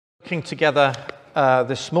looking together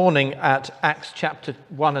this morning at Acts chapter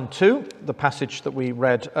 1 and 2, the passage that we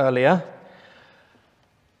read earlier.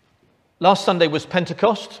 Last Sunday was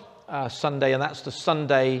Pentecost Sunday, and that's the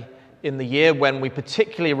Sunday in the year when we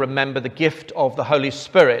particularly remember the gift of the Holy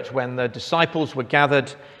Spirit, when the disciples were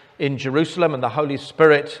gathered in Jerusalem and the Holy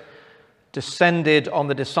Spirit descended on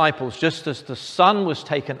the disciples. Just as the Son was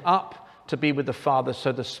taken up to be with the Father,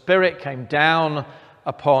 so the Spirit came down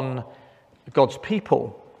upon God's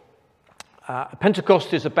people.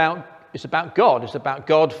 Pentecost is about God. It's about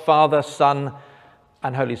God, Father, Son,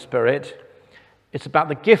 and Holy Spirit. It's about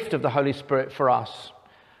the gift of the Holy Spirit for us.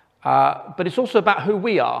 But it's also about who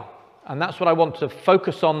we are. And that's what I want to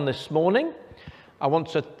focus on this morning. I want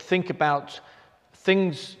to think about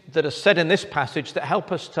things that are said in this passage that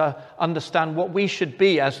help us to understand what we should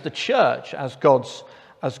be as the church, as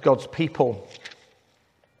God's people.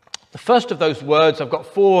 The first of those words, I've got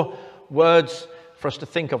 4 words for us to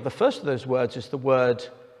think of. The first of those words is the word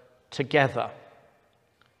together.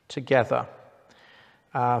 Together.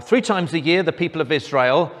 3 times a year, the people of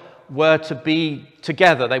Israel were to be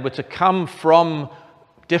together. They were to come from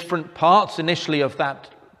different parts initially of that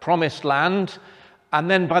promised land.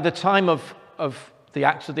 And then by the time of the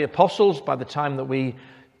Acts of the Apostles, by the time that we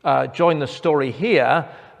join the story here,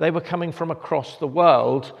 they were coming from across the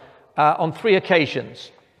world on 3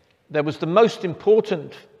 occasions. There was the most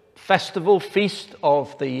important feast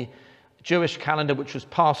of the Jewish calendar, which was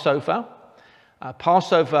Passover.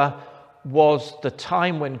 Passover was the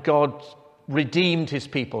time when God redeemed his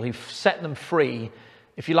people. He set them free.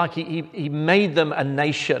 If you like, he made them a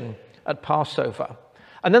nation at Passover.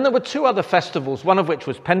 And then there were 2 other festivals, one of which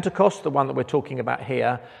was Pentecost, the one that we're talking about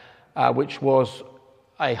here, which was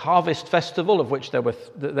a harvest festival, of which there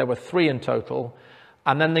were 3 in total.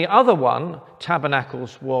 And then the other one,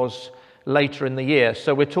 Tabernacles, was later in the year.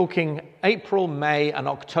 So we're talking April, May, and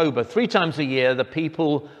October. 3 times a year, the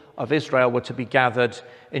people of Israel were to be gathered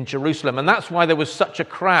in Jerusalem. And that's why there was such a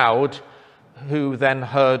crowd who then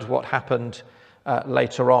heard what happened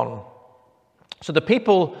later on. So the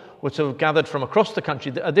people were to have gathered from across the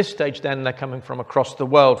country. At this stage, then, they're coming from across the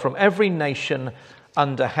world, from every nation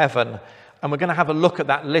under heaven. And we're going to have a look at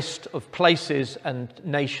that list of places and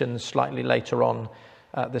nations slightly later on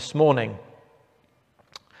this morning.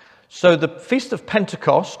 So the Feast of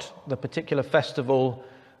Pentecost, the particular festival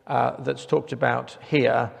that's talked about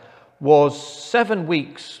here, was 7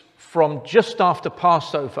 weeks from just after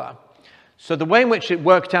Passover. So the way in which it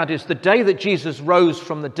worked out is the day that Jesus rose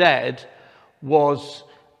from the dead was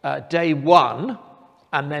day 1,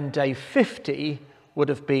 and then day 50 would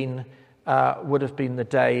have been the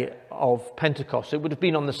day of Pentecost. It would have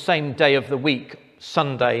been on the same day of the week,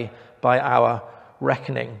 Sunday, by our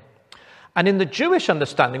reckoning. And in the Jewish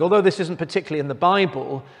understanding, although this isn't particularly in the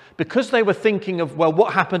Bible, because they were thinking of, well,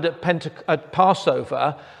 what happened at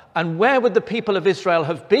Passover, and where would the people of Israel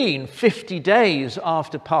have been 50 days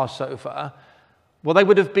after Passover? Well, they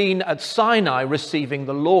would have been at Sinai receiving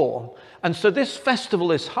the law. And so this festival,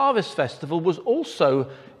 this harvest festival, was also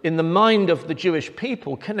in the mind of the Jewish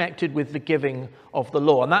people connected with the giving of the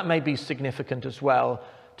law. And that may be significant as well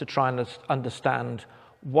to try and understand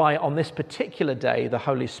why on this particular day the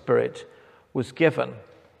Holy Spirit was given.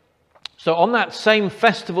 So on that same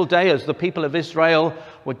festival day as the people of Israel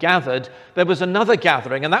were gathered, there was another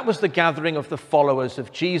gathering, and that was the gathering of the followers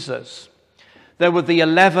of Jesus. There were the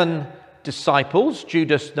 11 disciples,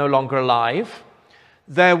 Judas no longer alive.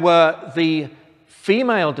 There were the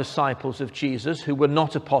female disciples of Jesus who were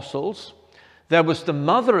not apostles. There was the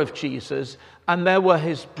mother of Jesus, and there were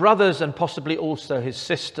his brothers and possibly also his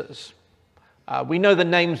sisters. We know the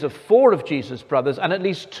names of 4 of Jesus' brothers, and at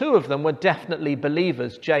least 2 of them were definitely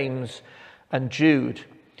believers, James and Jude.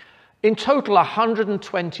 In total,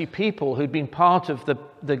 120 people who'd been part of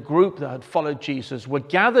the group that had followed Jesus were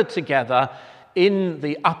gathered together in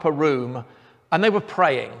the upper room, and they were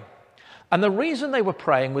praying. And the reason they were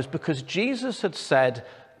praying was because Jesus had said,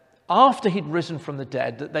 after he'd risen from the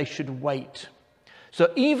dead, that they should wait. So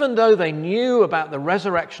even though they knew about the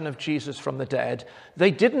resurrection of Jesus from the dead, they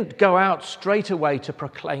didn't go out straight away to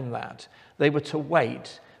proclaim that. They were to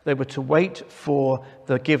wait. They were to wait for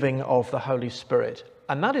the giving of the Holy Spirit.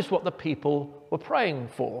 And that is what the people were praying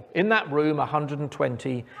for. In that room,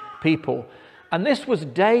 120 people. And this was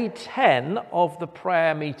day 10 of the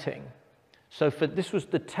prayer meeting. So this was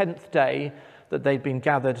the 10th day that they'd been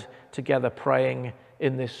gathered together praying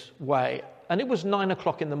in this way. And it was 9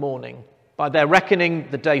 o'clock in the morning. By their reckoning,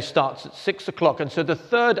 the day starts at 6 o'clock, and so the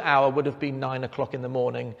 3rd hour would have been 9 o'clock in the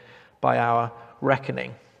morning by our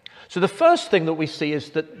reckoning. So the first thing that we see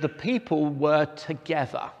is that the people were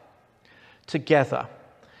together.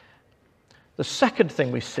 The second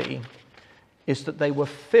thing we see is that they were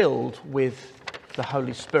filled with the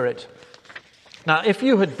Holy Spirit. Now, if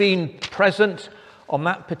you had been present on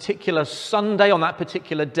that particular Sunday, on that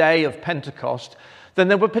particular day of Pentecost, then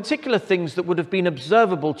there were particular things that would have been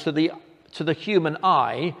observable to the human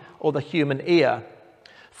eye or the human ear.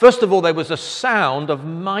 First of all, there was a sound of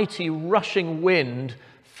mighty rushing wind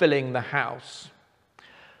filling the house.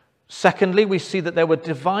 Secondly, we see that there were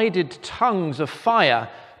divided tongues of fire.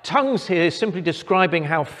 Tongues here is simply describing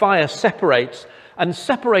how fire separates, and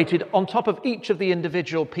separated on top of each of the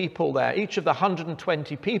individual people there. Each of the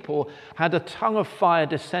 120 people had a tongue of fire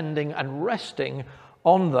descending and resting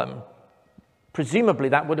on them. Presumably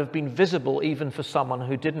that would have been visible even for someone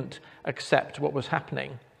who didn't accept what was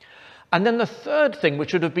happening. And then the third thing,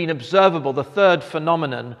 which would have been observable, the third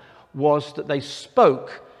phenomenon, was that they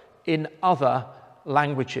spoke in other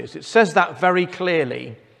languages. It says that very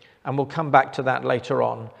clearly, and we'll come back to that later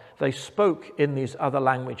on. They spoke in these other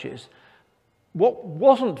languages. What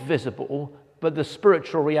wasn't visible, but the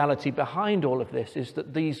spiritual reality behind all of this, is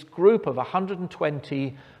that these group of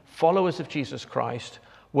 120 followers of Jesus Christ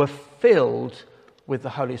were filled with the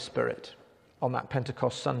Holy Spirit on that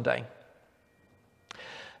Pentecost Sunday.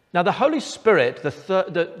 Now, the Holy Spirit, the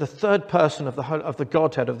third person of the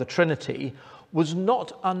Godhead, of the Trinity, was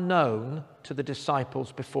not unknown to the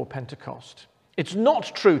disciples before Pentecost. It's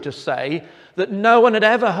not true to say that no one had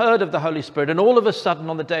ever heard of the Holy Spirit, and all of a sudden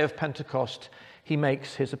on the day of Pentecost, he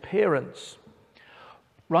makes his appearance.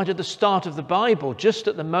 Right at the start of the Bible, just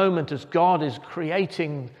at the moment as God is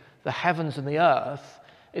creating the heavens and the earth,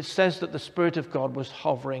 it says that the Spirit of God was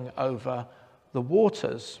hovering over the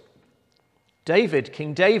waters.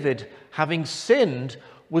 King David, having sinned,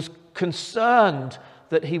 was concerned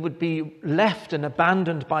that he would be left and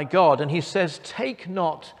abandoned by God. And he says, "Take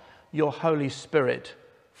not your Holy Spirit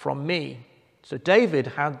from me." So David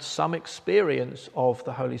had some experience of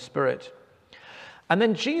the Holy Spirit. And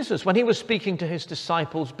then Jesus, when he was speaking to his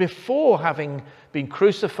disciples before having been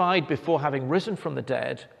crucified, before having risen from the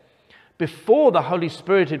dead, before the Holy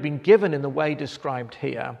Spirit had been given in the way described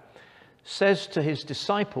here, says to his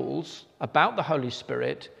disciples about the Holy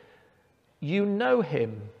Spirit, "You know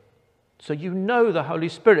him." So you know the Holy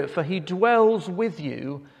Spirit, for he dwells with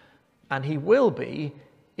you and he will be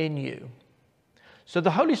in you. So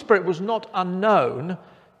the Holy Spirit was not unknown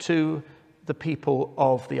to the people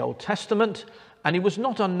of the Old Testament, and he was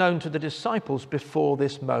not unknown to the disciples before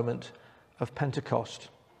this moment of Pentecost.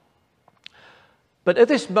 But at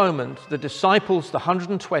this moment, the disciples, the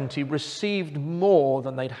 120, received more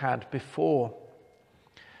than they'd had before.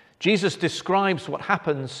 Jesus describes what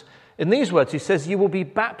happens in these words. He says, "You will be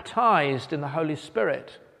baptized in the Holy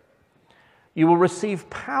Spirit. You will receive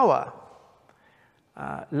power."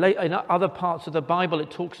 In other parts of the Bible,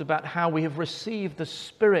 it talks about how we have received the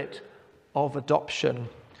Spirit of adoption,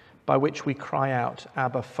 by which we cry out,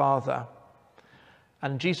 "Abba, Father."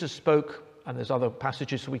 And Jesus spoke, and there's other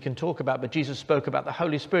passages we can talk about, but Jesus spoke about the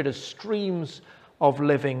Holy Spirit as streams of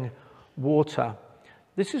living water.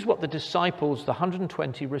 This is what the disciples, the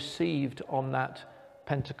 120, received on that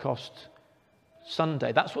Pentecost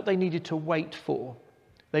Sunday. That's what they needed to wait for.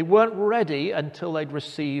 They weren't ready until they'd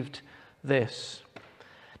received this.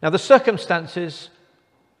 Now, the circumstances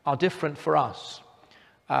are different for us,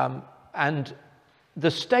 and the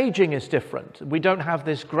staging is different. We don't have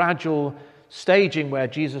this gradual staging where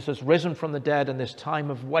Jesus has risen from the dead and this time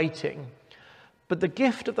of waiting. But the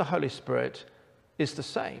gift of the Holy Spirit is the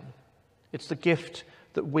same. It's the gift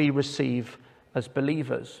that we receive as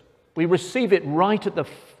believers. We receive it right at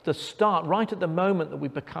the start, right at the moment that we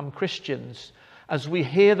become Christians. As we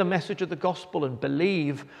hear the message of the gospel and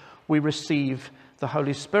believe, we receive the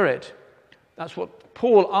Holy Spirit. That's what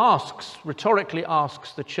Paul rhetorically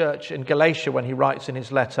asks the church in Galatia when he writes in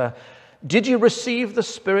his letter, "Did you receive the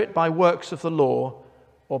Spirit by works of the law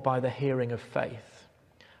or by the hearing of faith?"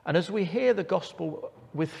 And as we hear the gospel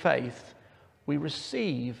with faith, we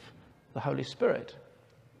receive the Holy Spirit.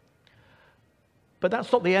 But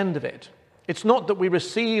that's not the end of it. It's not that we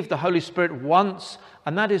receive the Holy Spirit once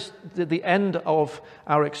and that is the end of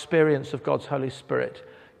our experience of God's Holy Spirit.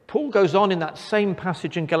 Paul goes on in that same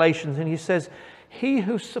passage in Galatians and he says, "He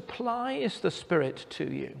who supplies the Spirit to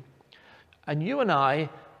you." And you and I,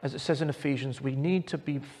 as it says in Ephesians, we need to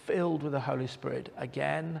be filled with the Holy Spirit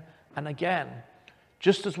again and again.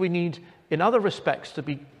 Just as we need, in other respects, to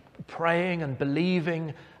be praying and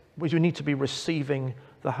believing, we need to be receiving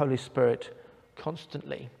the Holy Spirit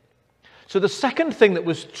constantly. So the second thing that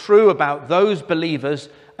was true about those believers,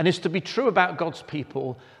 and is to be true about God's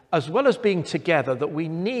people, as well as being together, that we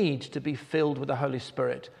need to be filled with the Holy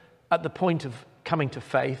Spirit at the point of coming to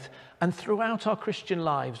faith. And throughout our Christian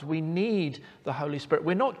lives, we need the Holy Spirit.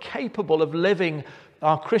 We're not capable of living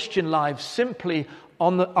our Christian lives simply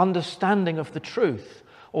on the understanding of the truth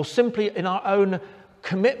or simply in our own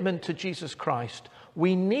commitment to Jesus Christ.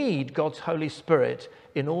 We need God's Holy Spirit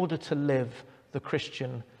in order to live the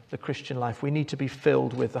Christian life. We need to be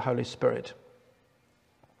filled with the Holy Spirit.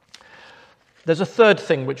 There's a third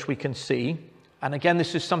thing which we can see, and again,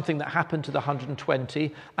 this is something that happened to the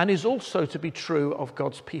 120 and is also to be true of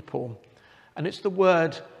God's people. And it's the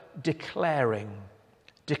word declaring.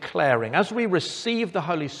 Declaring. As we receive the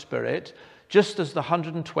Holy Spirit, just as the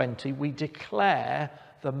 120, we declare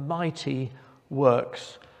the mighty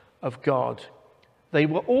works of God. They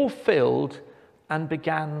were all filled and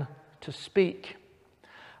began to speak.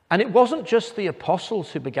 And it wasn't just the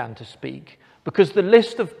apostles who began to speak, because the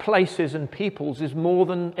list of places and peoples is more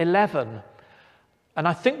than 11. And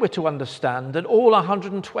I think we're to understand that all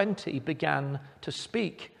 120 began to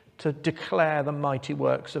speak, to declare the mighty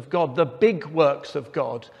works of God, the big works of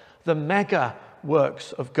God, the mega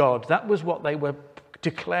works of God. That was what they were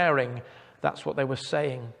declaring. That's what they were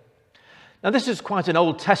saying. Now, this is quite an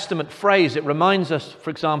Old Testament phrase. It reminds us, for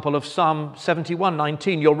example, of Psalm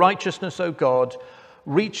 71:19. Your righteousness, O God,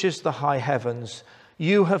 reaches the high heavens.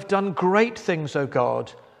 You have done great things, O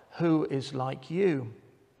God. Who is like you?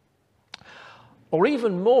 Or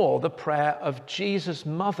even more, the prayer of Jesus'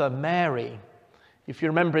 mother, Mary. If you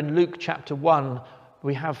remember in Luke chapter 1,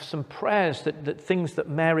 we have some prayers, that things that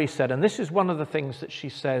Mary said. And this is one of the things that she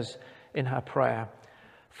says in her prayer.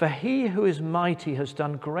 For he who is mighty has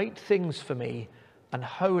done great things for me, and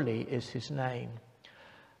holy is his name.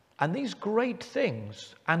 And these great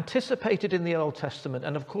things, anticipated in the Old Testament,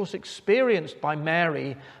 and of course experienced by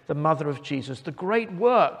Mary, the mother of Jesus, the great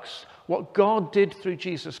works, what God did through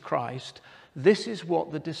Jesus Christ, this is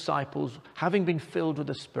what the disciples, having been filled with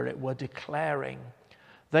the Spirit, were declaring.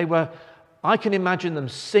 I can imagine them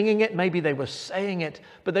singing it, maybe they were saying it,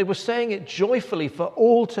 but they were saying it joyfully for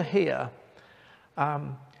all to hear.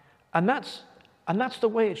 And that's the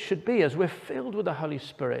way it should be. As we're filled with the Holy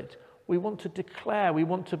Spirit, we want to declare, we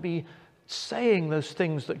want to be saying those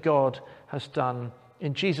things that God has done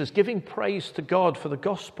in Jesus, giving praise to God for the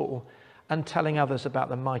gospel and telling others about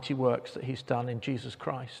the mighty works that he's done in Jesus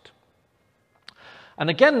Christ. And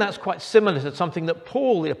again, that's quite similar to something that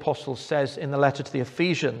Paul the Apostle says in the letter to the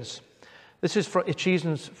Ephesians. This is from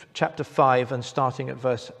Ephesians chapter 5 and starting at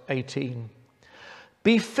verse 18.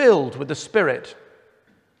 Be filled with the Spirit,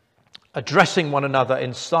 addressing one another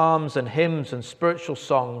in psalms and hymns and spiritual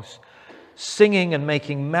songs, singing and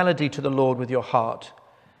making melody to the Lord with your heart,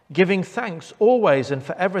 giving thanks always and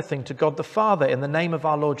for everything to God the Father in the name of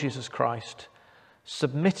our Lord Jesus Christ,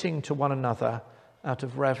 submitting to one another out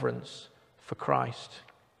of reverence for Christ.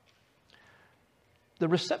 The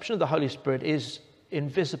reception of the Holy Spirit is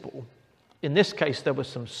invisible. In this case, there were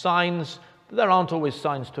some signs, but there aren't always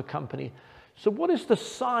signs to accompany. So what is the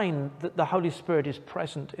sign that the Holy Spirit is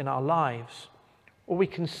present in our lives? Well, we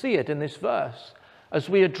can see it in this verse. As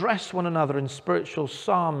we address one another in spiritual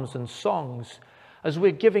psalms and songs, as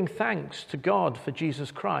we're giving thanks to God for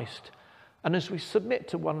Jesus Christ, and as we submit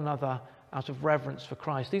to one another out of reverence for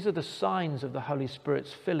Christ. These are the signs of the Holy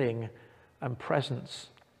Spirit's filling and presence.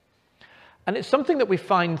 And it's something that we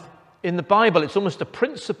find in the Bible. It's almost a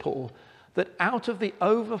principle that out of the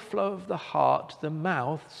overflow of the heart, the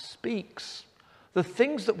mouth speaks. The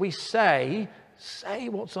things that we say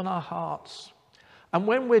what's on our hearts. And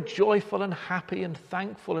when we're joyful and happy and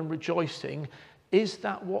thankful and rejoicing, is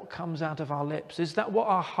that what comes out of our lips? Is that what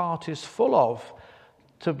our heart is full of,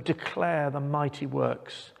 to declare the mighty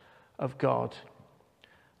works of God?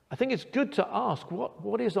 I think it's good to ask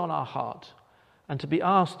what is on our heart, and to be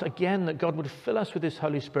asked again that God would fill us with his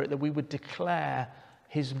Holy Spirit, that we would declare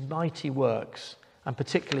his mighty works, and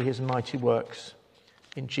particularly his mighty works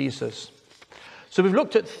in Jesus. So we've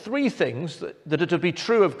looked at three things that are to be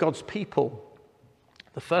true of God's people.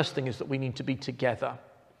 The first thing is that we need to be together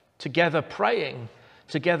praying,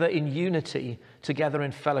 together in unity, together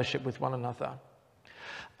in fellowship with one another.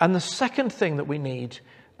 And the second thing that we need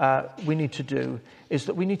to do is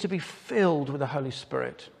that we need to be filled with the Holy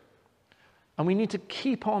Spirit. And we need to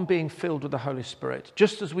keep on being filled with the Holy Spirit,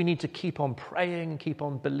 just as we need to keep on praying, keep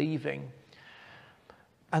on believing.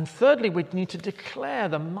 And thirdly, we need to declare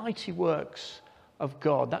the mighty works of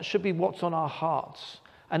God. That should be what's on our hearts.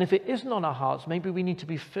 And if it isn't on our hearts, maybe we need to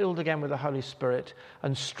be filled again with the Holy Spirit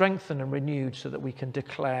and strengthened and renewed so that we can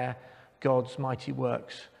declare God's mighty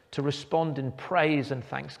works, to respond in praise and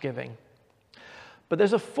thanksgiving. But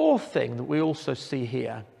there's a fourth thing that we also see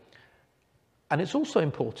here, and it's also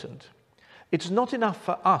important. It's not enough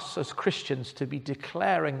for us as Christians to be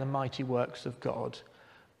declaring the mighty works of God.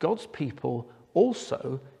 God's people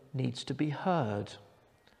also needs to be heard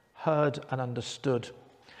and understood.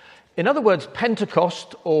 In other words,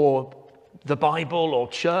 Pentecost or the Bible or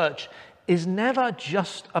church is never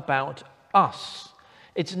just about us.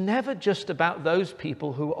 It's never just about those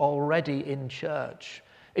people who are already in church.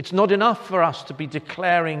 It's not enough for us to be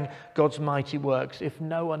declaring God's mighty works if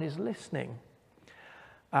no one is listening.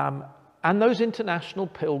 And those international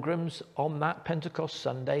pilgrims on that Pentecost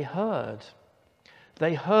Sunday heard.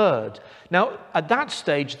 They heard. Now, at that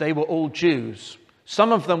stage, they were all Jews.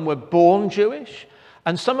 Some of them were born Jewish,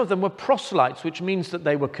 and some of them were proselytes, which means that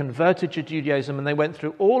they were converted to Judaism and they went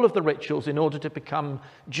through all of the rituals in order to become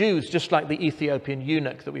Jews, just like the Ethiopian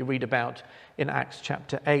eunuch that we read about in Acts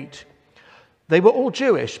chapter 8. They were all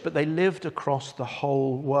Jewish, but they lived across the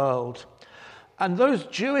whole world. And those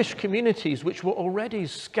Jewish communities, which were already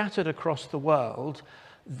scattered across the world,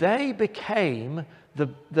 they became the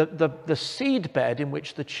seedbed in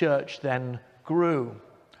which the church then grew.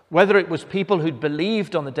 Whether it was people who'd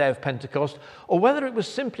believed on the day of Pentecost, or whether it was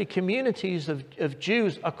simply communities of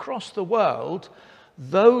Jews across the world,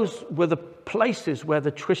 those were the places where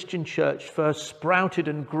the Christian church first sprouted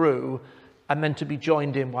and grew, and then to be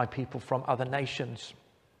joined in by people from other nations.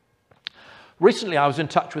 Recently, I was in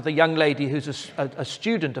touch with a young lady who's a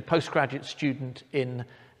student, a postgraduate student in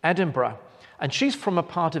Edinburgh, and she's from a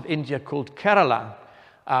part of India called Kerala.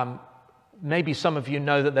 Maybe some of you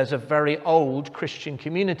know that there's a very old Christian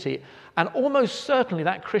community, and almost certainly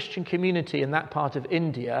that Christian community in that part of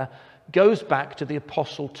India goes back to the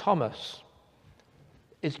Apostle Thomas.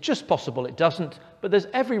 It's just possible it doesn't, but there's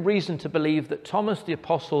every reason to believe that Thomas the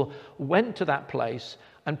Apostle went to that place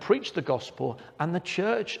and preached the gospel, and the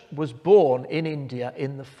church was born in India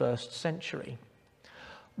in the 1st century.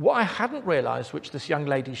 What I hadn't realized, which this young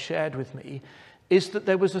lady shared with me, is that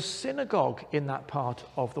there was a synagogue in that part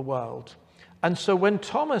of the world. And so when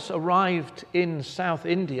Thomas arrived in South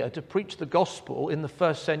India to preach the gospel in the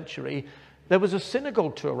 1st century, there was a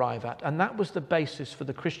synagogue to arrive at, and that was the basis for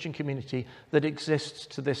the Christian community that exists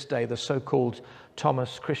to this day, the so-called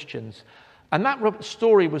Thomas Christians. And that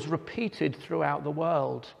story was repeated throughout the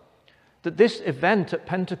world, that this event at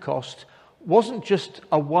Pentecost wasn't just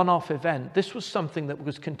a one-off event. This was something that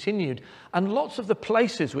was continued. And lots of the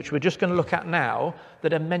places which we're just going to look at now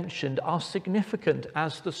that are mentioned are significant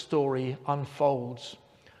as the story unfolds.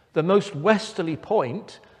 The most westerly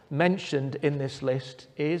point mentioned in this list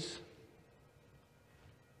is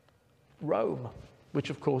Rome, which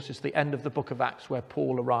of course is the end of the book of Acts where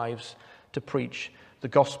Paul arrives to preach the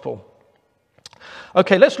gospel.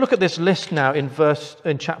 Okay, let's look at this list now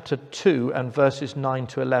in chapter 2 and verses 9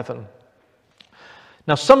 to 11.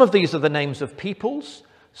 Now, some of these are the names of peoples,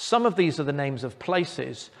 some of these are the names of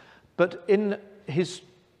places, but in his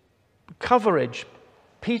coverage,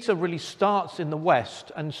 Peter really starts in the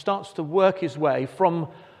west and starts to work his way from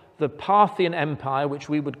the Parthian Empire, which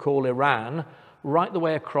we would call Iran, right the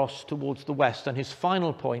way across towards the west, and his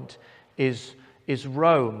final point is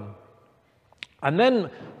Rome. And then,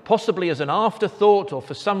 possibly as an afterthought or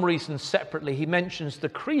for some reason separately, he mentions the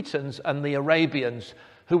Cretans and the Arabians,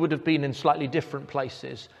 who would have been in slightly different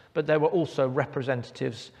places, but they were also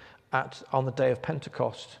representatives on the day of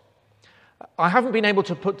Pentecost. I haven't been able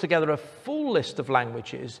to put together a full list of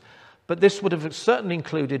languages, but this would have certainly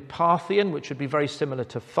included Parthian, which would be very similar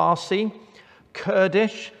to Farsi,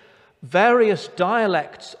 Kurdish, various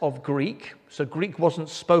dialects of Greek. So Greek wasn't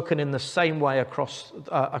spoken in the same way across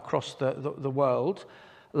the world.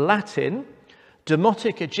 Latin,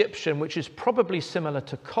 Demotic Egyptian, which is probably similar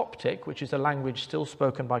to Coptic, which is a language still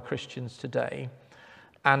spoken by Christians today,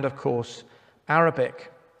 and of course,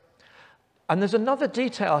 Arabic. And there's another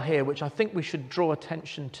detail here which I think we should draw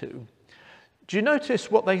attention to. Do you notice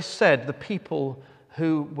what they said, the people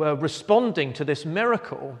who were responding to this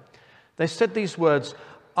miracle? They said these words,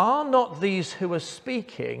 "Are not these who are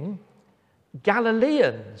speaking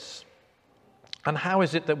Galileans?" And how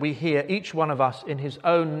is it that we hear each one of us in his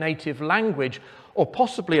own native language, or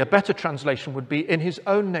possibly a better translation would be in his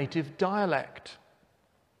own native dialect?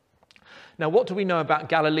 Now, what do we know about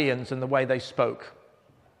Galileans and the way they spoke?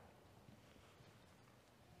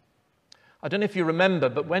 I don't know if you remember,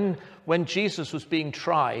 but when Jesus was being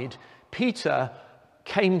tried, Peter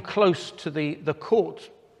came close to the court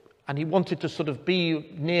and he wanted to sort of be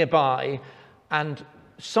nearby, and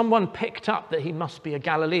someone picked up that he must be a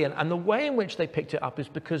Galilean. And the way in which they picked it up is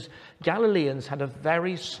because Galileans had a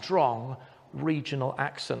very strong regional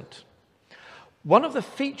accent. One of the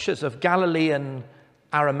features of Galilean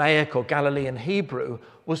Aramaic or Galilean Hebrew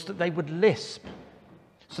was that they would lisp.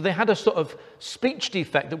 So they had a sort of speech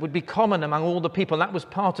defect that would be common among all the people. That was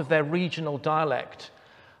part of their regional dialect.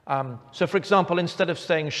 So, for example, instead of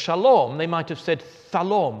saying shalom, they might have said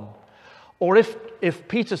thalom. Or if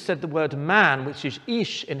Peter said the word man, which is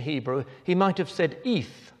ish in Hebrew, he might have said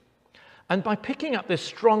eth. And by picking up this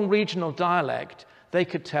strong regional dialect, they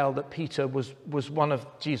could tell that Peter was one of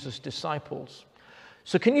Jesus' disciples.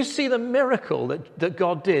 So can you see the miracle that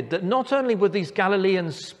God did? That not only were these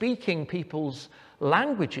Galileans speaking people's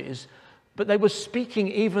languages, but they were speaking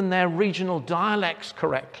even their regional dialects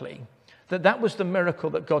correctly. That was the miracle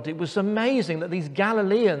that God did. It was amazing that these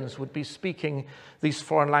Galileans would be speaking these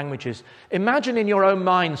foreign languages. Imagine in your own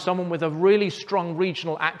mind someone with a really strong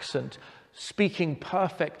regional accent speaking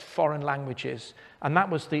perfect foreign languages. And that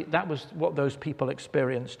was what those people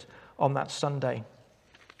experienced on that Sunday.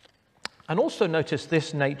 And also notice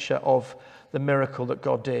this nature of the miracle that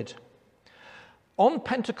God did. On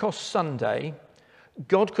Pentecost Sunday,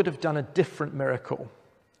 God could have done a different miracle.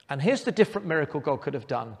 And here's the different miracle God could have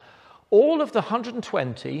done. All of the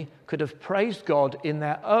 120 could have praised God in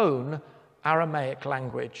their own Aramaic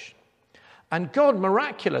language. And God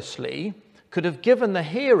miraculously could have given the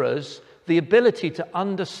hearers the ability to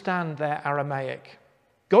understand their Aramaic.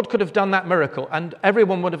 God could have done that miracle and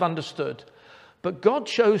everyone would have understood. But God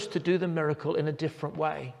chose to do the miracle in a different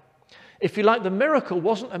way. If you like, the miracle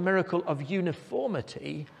wasn't a miracle of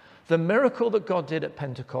uniformity. The miracle that God did at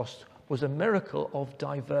Pentecost was a miracle of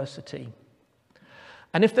diversity.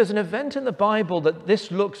 And if there's an event in the Bible that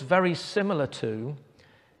this looks very similar to,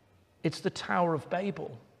 it's the Tower of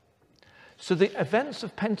Babel. So the events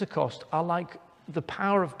of Pentecost are like the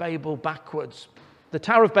Tower of Babel backwards. The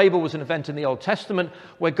Tower of Babel was an event in the Old Testament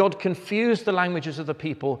where God confused the languages of the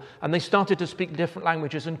people and they started to speak different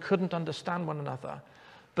languages and couldn't understand one another.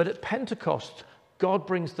 But at Pentecost, God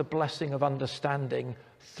brings the blessing of understanding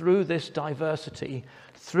through this diversity,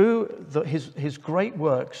 through his great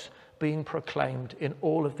works being proclaimed in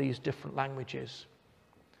all of these different languages.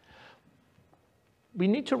 We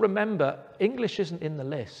need to remember English isn't in the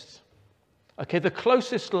list. Okay, the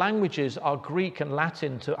closest languages are Greek and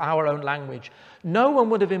Latin to our own language. No one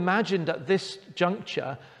would have imagined at this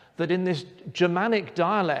juncture that in this Germanic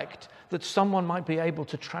dialect that someone might be able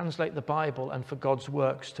to translate the Bible and for God's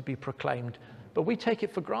works to be proclaimed. But we take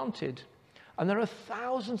it for granted. And there are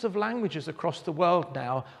thousands of languages across the world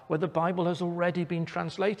now where the Bible has already been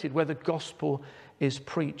translated, where the gospel is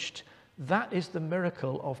preached. That is the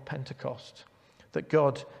miracle of Pentecost that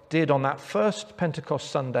God did on that first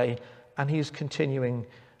Pentecost Sunday, and he is continuing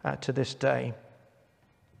to this day.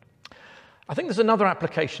 I think there's another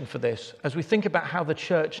application for this as we think about how the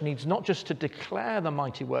church needs not just to declare the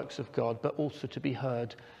mighty works of God, but also to be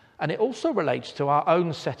heard. And it also relates to our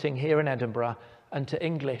own setting here in Edinburgh and to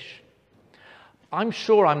English. I'm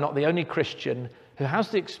sure I'm not the only Christian who has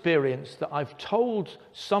the experience that I've told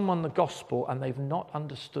someone the gospel and they've not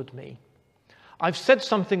understood me. I've said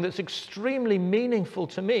something that's extremely meaningful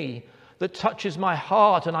to me, that touches my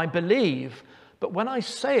heart and I believe, but when I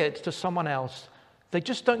say it to someone else, they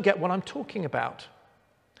just don't get what I'm talking about.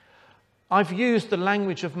 I've used the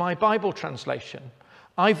language of my Bible translation.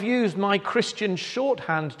 I've used my Christian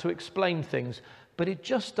shorthand to explain things, but it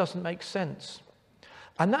just doesn't make sense.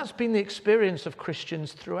 And that's been the experience of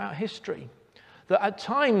Christians throughout history. That at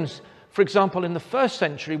times, for example, in the first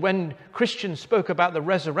century, when Christians spoke about the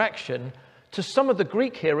resurrection, to some of the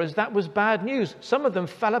Greek hearers, that was bad news. Some of them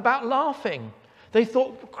fell about laughing. They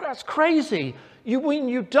thought, that's crazy. You mean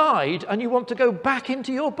you died and you want to go back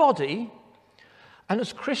into your body? And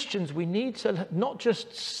as Christians, we need to not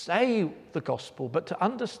just say the gospel, but to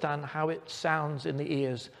understand how it sounds in the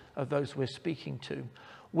ears of those we're speaking to.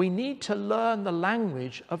 We need to learn the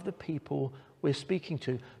language of the people we're speaking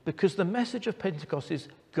to, because the message of Pentecost is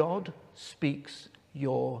God speaks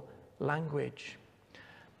your language.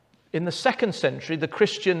 In the second century, the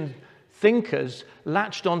Christian thinkers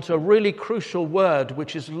latched onto a really crucial word,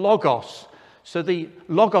 which is logos. So the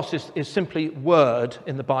logos is simply word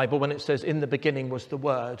in the Bible when it says in the beginning was the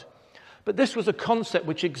word. But this was a concept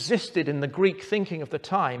which existed in the Greek thinking of the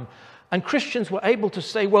time. And Christians were able to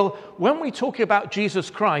say, well, when we talk about Jesus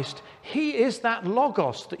Christ, he is that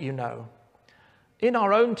logos that you know. In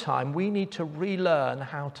our own time, we need to relearn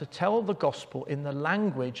how to tell the gospel in the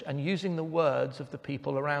language and using the words of the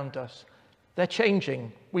people around us. They're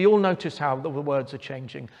changing. We all notice how the words are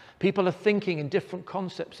changing. People are thinking in different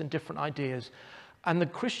concepts and different ideas. And the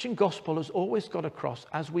Christian gospel has always got across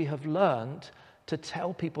as we have learned to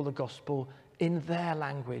tell people the gospel in their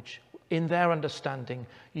language, in their understanding,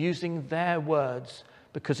 using their words,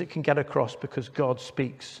 because it can get across because God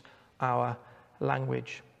speaks our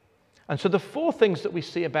language. And so the four things that we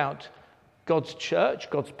see about God's church,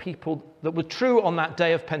 God's people that were true on that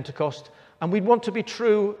day of Pentecost, and we want to be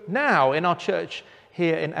true now in our church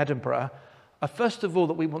here in Edinburgh, are first of all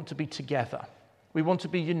that we want to be together. We want to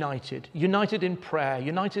be united in prayer,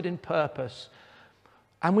 united in purpose,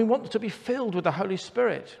 and we want to be filled with the Holy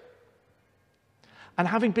Spirit. And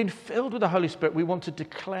having been filled with the Holy Spirit, we want to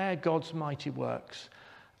declare God's mighty works.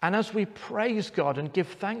 And as we praise God and give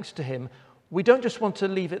thanks to him, we don't just want to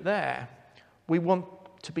leave it there. We want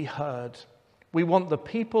to be heard. We want the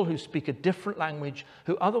people who speak a different language,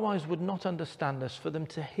 who otherwise would not understand us, for them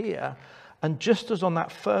to hear. And just as on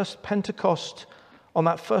that first Pentecost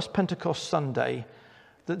Sunday,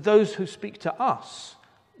 that those who speak to us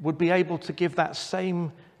would be able to give that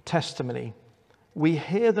same testimony. We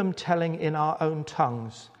hear them telling in our own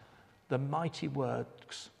tongues the mighty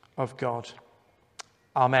works of God.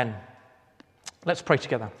 Amen. Let's pray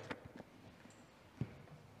together.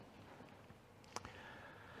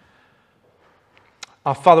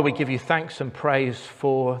 Our Father, we give you thanks and praise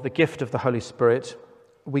for the gift of the Holy Spirit.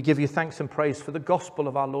 We give you thanks and praise for the gospel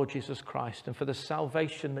of our Lord Jesus Christ and for the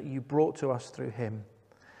salvation that you brought to us through him.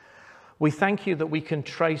 We thank you that we can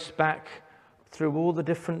trace back through all the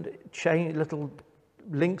different little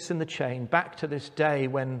links in the chain back to this day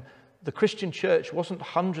when the Christian church wasn't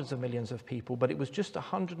hundreds of millions of people, but it was just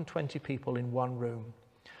 120 people in one room.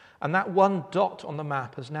 And that one dot on the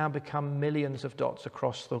map has now become millions of dots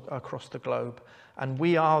across the globe. And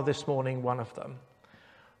we are this morning one of them.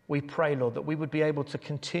 We pray, Lord, that we would be able to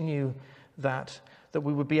continue that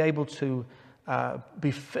we would be able to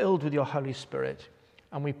be filled with your Holy Spirit.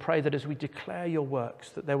 And we pray that as we declare your works,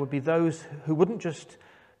 that there would be those who wouldn't just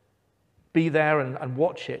be there and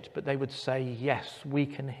watch it, but they would say, yes, we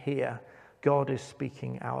can hear. God is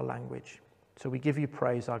speaking our language. So we give you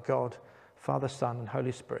praise, our God, Father, Son, and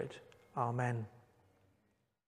Holy Spirit. Amen.